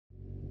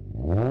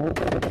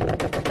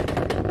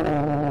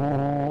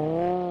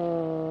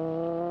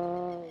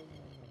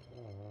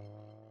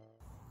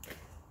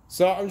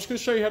So I'm just going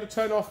to show you how to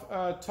turn off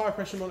a tyre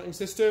pressure monitoring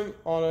system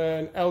on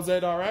an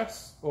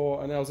LZRS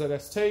or an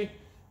LZST.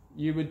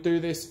 You would do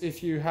this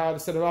if you had a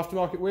set of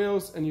aftermarket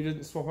wheels and you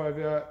didn't swap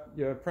over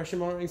your pressure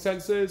monitoring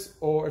sensors,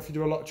 or if you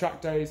do a lot of track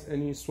days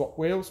and you swap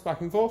wheels back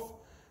and forth.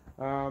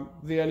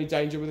 The only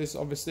danger with this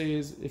obviously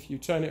is if you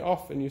turn it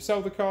off and you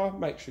sell the car,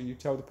 make sure you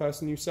tell the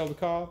person you sell the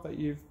car that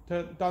you've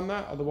done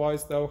that,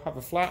 otherwise they'll have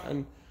a flat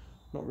and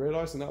not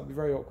realise, and that would be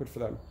very awkward for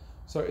them.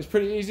 So it's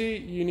pretty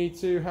easy. You need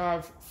to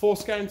have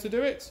Forscan to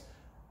do it,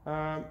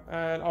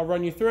 and I'll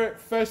run you through it.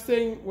 First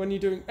thing, when you're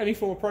doing any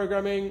form of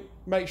programming,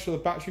 make sure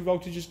the battery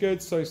voltage is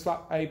good, so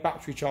slap a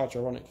battery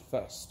charger on it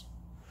first.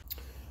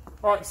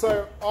 Alright,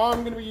 so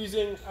I'm going to be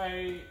using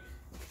a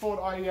Ford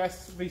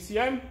IES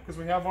VCM, because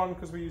we have one,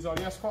 because we use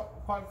IES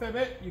quite a fair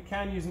bit. You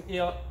can use an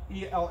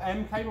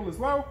ELM cable as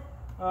well.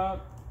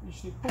 You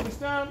just need to pull this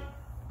down,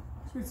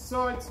 squeeze the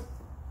sides,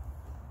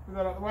 move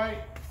that out of the way.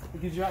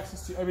 It gives you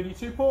access to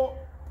OBD2 port.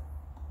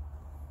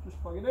 Just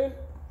plug it in,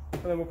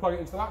 and then we'll plug it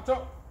into the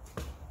laptop.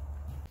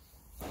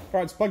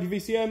 Right, so plug your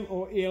VCM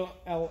or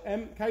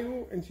ELM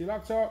cable into your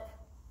laptop.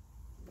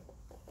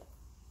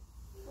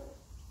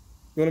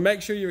 You want to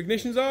make sure your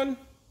ignition's on,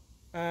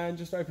 and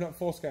just open up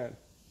Forscan.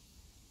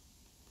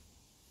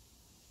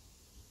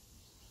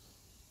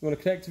 You want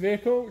to connect to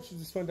vehicle, which is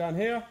this one down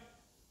here.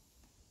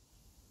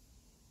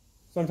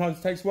 Sometimes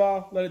it takes a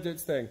while, let it do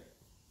its thing.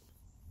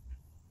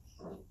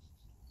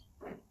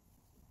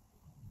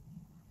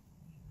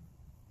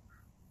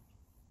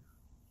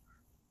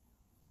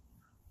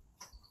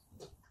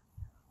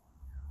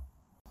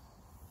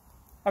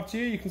 Up to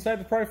you, you can save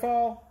the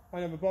profile. I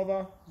never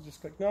bother,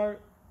 just click no.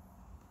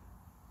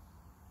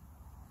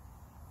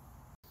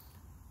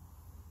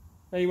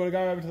 Now you want to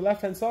go over to the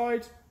left hand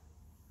side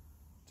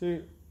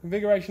to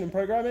configuration and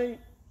programming.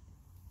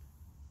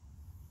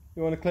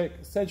 You want to click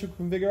central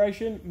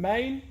configuration,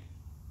 main, and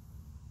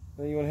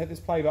then you want to hit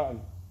this play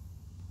button.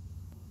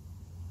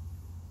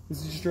 This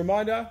is just a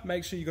reminder,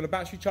 make sure you've got a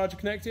battery charger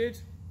connected.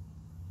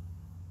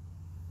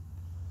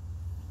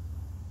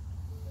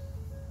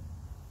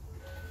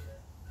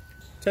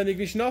 Turn the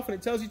ignition off when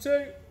it tells you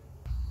to.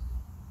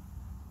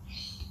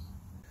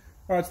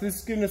 Alright, so this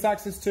is giving us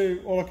access to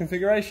all our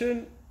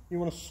configuration. You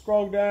want to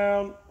scroll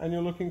down and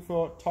you're looking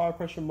for tyre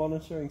pressure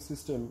monitoring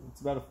system. It's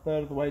about a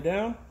third of the way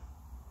down.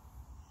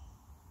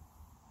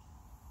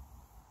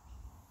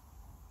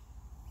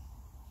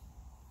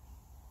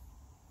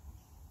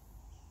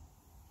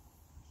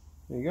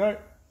 There you go.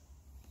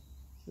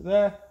 So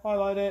there,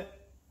 highlight it,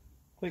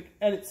 click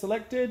edit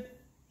selected.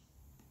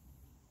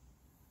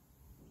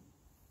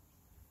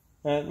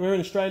 And we're in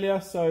Australia,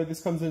 so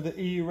this comes into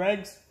the EU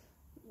regs.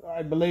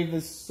 I believe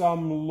there's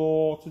some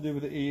law to do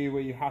with the EU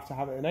where you have to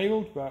have it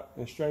enabled, but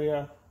in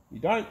Australia you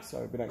don't,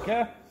 so we don't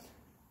care.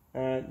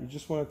 And you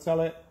just want to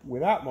tell it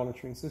without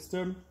monitoring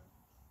system.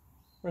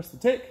 Press the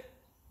tick.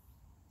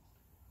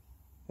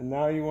 And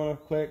now you want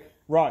to click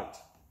write.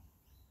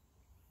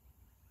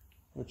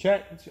 We'll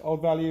check it's your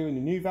old value and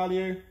your new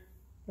value.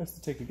 Press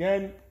the tick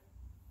again.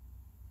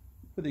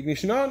 Put the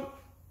ignition on.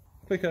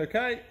 Click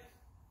OK.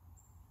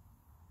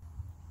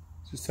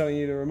 Just telling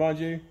you to remind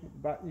you,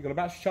 you've got a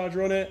battery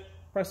charger on it.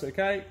 Press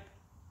OK.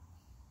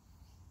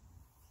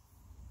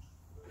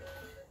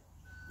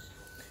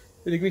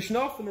 Put the ignition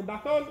off and then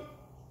back on.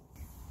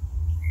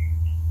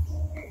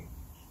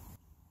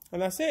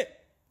 And that's it.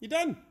 You're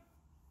done.